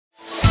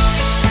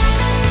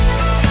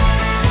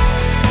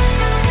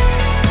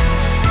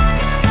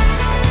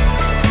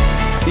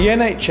The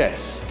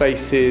NHS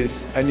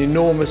faces an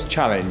enormous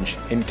challenge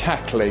in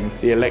tackling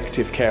the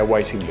elective care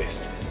waiting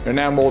list. There are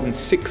now more than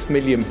 6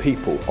 million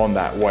people on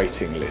that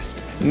waiting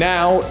list.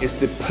 Now is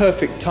the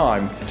perfect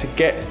time to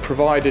get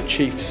provider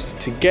chiefs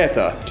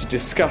together to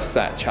discuss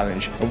that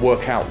challenge and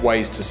work out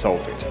ways to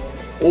solve it.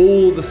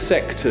 All the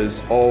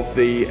sectors of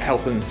the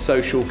health and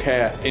social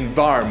care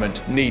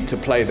environment need to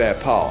play their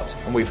part,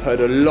 and we've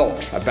heard a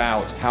lot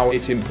about how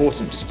it's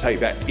important to take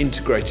that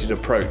integrated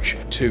approach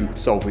to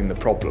solving the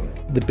problem.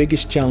 The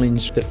biggest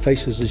challenge that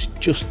faces us is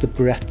just the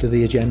breadth of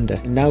the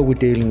agenda. Now we're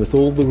dealing with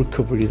all the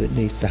recovery that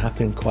needs to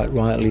happen, quite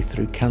rightly,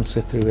 through cancer,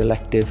 through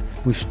elective.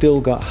 We've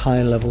still got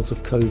high levels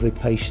of COVID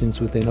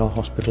patients within our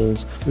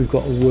hospitals. We've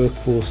got a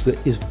workforce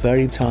that is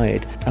very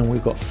tired, and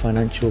we've got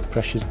financial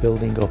pressures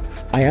building up.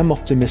 I am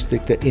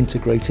optimistic that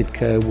integrated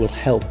care will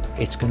help.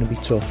 It's going to be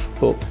tough,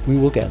 but we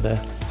will get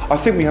there. I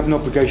think we have an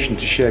obligation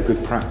to share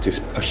good practice.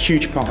 A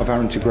huge part of our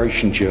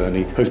integration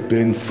journey has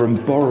been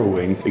from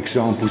borrowing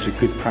examples of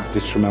good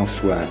practice from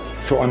elsewhere.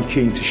 So I'm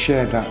keen to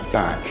share that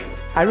back.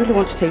 I really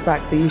want to take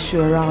back the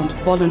issue around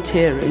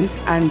volunteering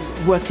and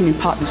working in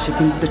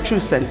partnership in the true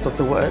sense of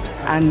the word,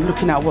 and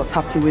looking at what's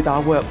happening with our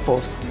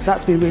workforce.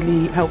 That's been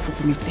really helpful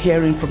for me,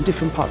 hearing from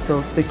different parts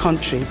of the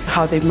country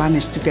how they've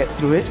managed to get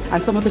through it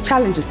and some of the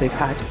challenges they've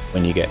had.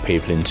 When you get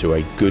people into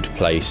a good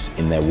place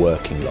in their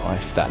working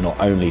life, that not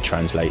only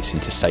translates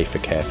into safer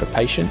care for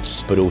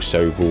patients, but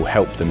also will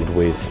help them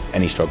with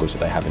any struggles that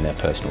they have in their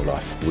personal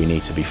life. We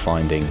need to be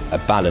finding a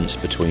balance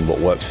between what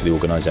works for the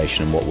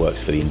organisation and what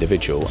works for the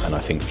individual, and I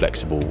think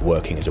flexible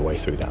working is a way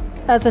through that.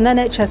 As an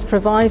NHS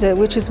provider,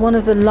 which is one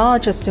of the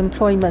largest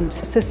employment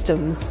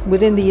systems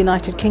within the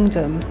United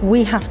Kingdom,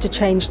 we have to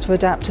change to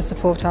adapt to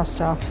support our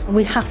staff.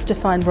 We have to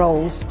find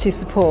roles to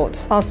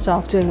support our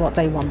staff doing what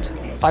they want.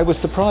 I was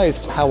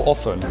surprised how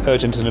often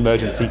urgent and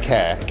emergency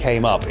care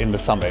came up in the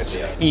summit,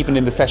 even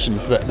in the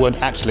sessions that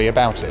weren't actually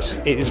about it.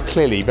 It is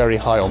clearly very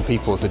high on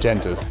people's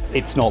agendas.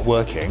 It's not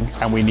working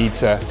and we need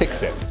to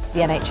fix it. The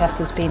NHS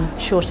has been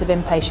short of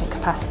inpatient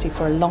capacity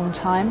for a long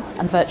time,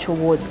 and virtual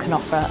wards can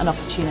offer an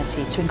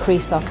opportunity to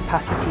increase our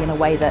capacity in a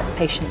way that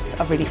patients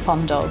are really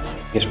fond of.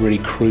 It's really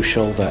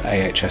crucial that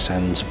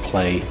AHSNs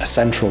play a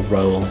central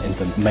role in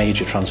the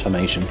major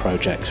transformation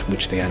projects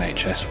which the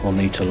NHS will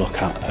need to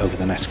look at over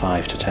the next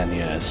 5 to 10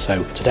 years.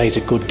 So today's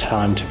a good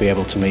time to be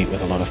able to meet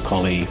with a lot of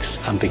colleagues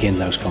and begin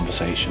those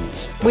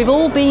conversations. We've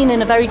all been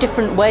in a very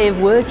different way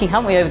of working,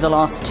 haven't we, over the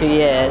last 2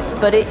 years?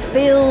 But it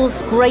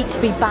feels great to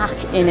be back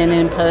in an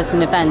in-person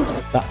event.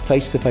 That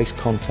face-to-face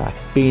contact,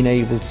 being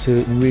able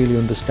to really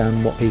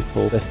understand what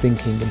people are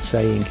thinking and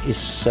saying is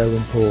so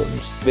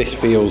important. This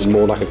feels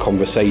more like a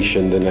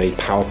conversation than a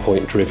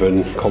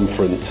PowerPoint-driven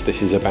conference.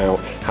 This is about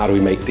how do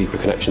we make deeper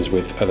connections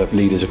with other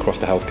leaders across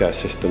the healthcare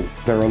system.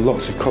 There are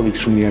lots of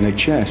colleagues from the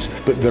NHS,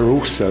 but there are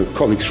also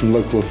colleagues from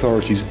local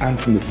authorities and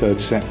from the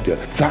third sector.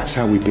 That's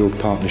how we build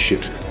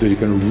partnerships that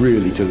are going to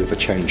really deliver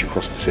change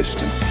across the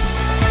system.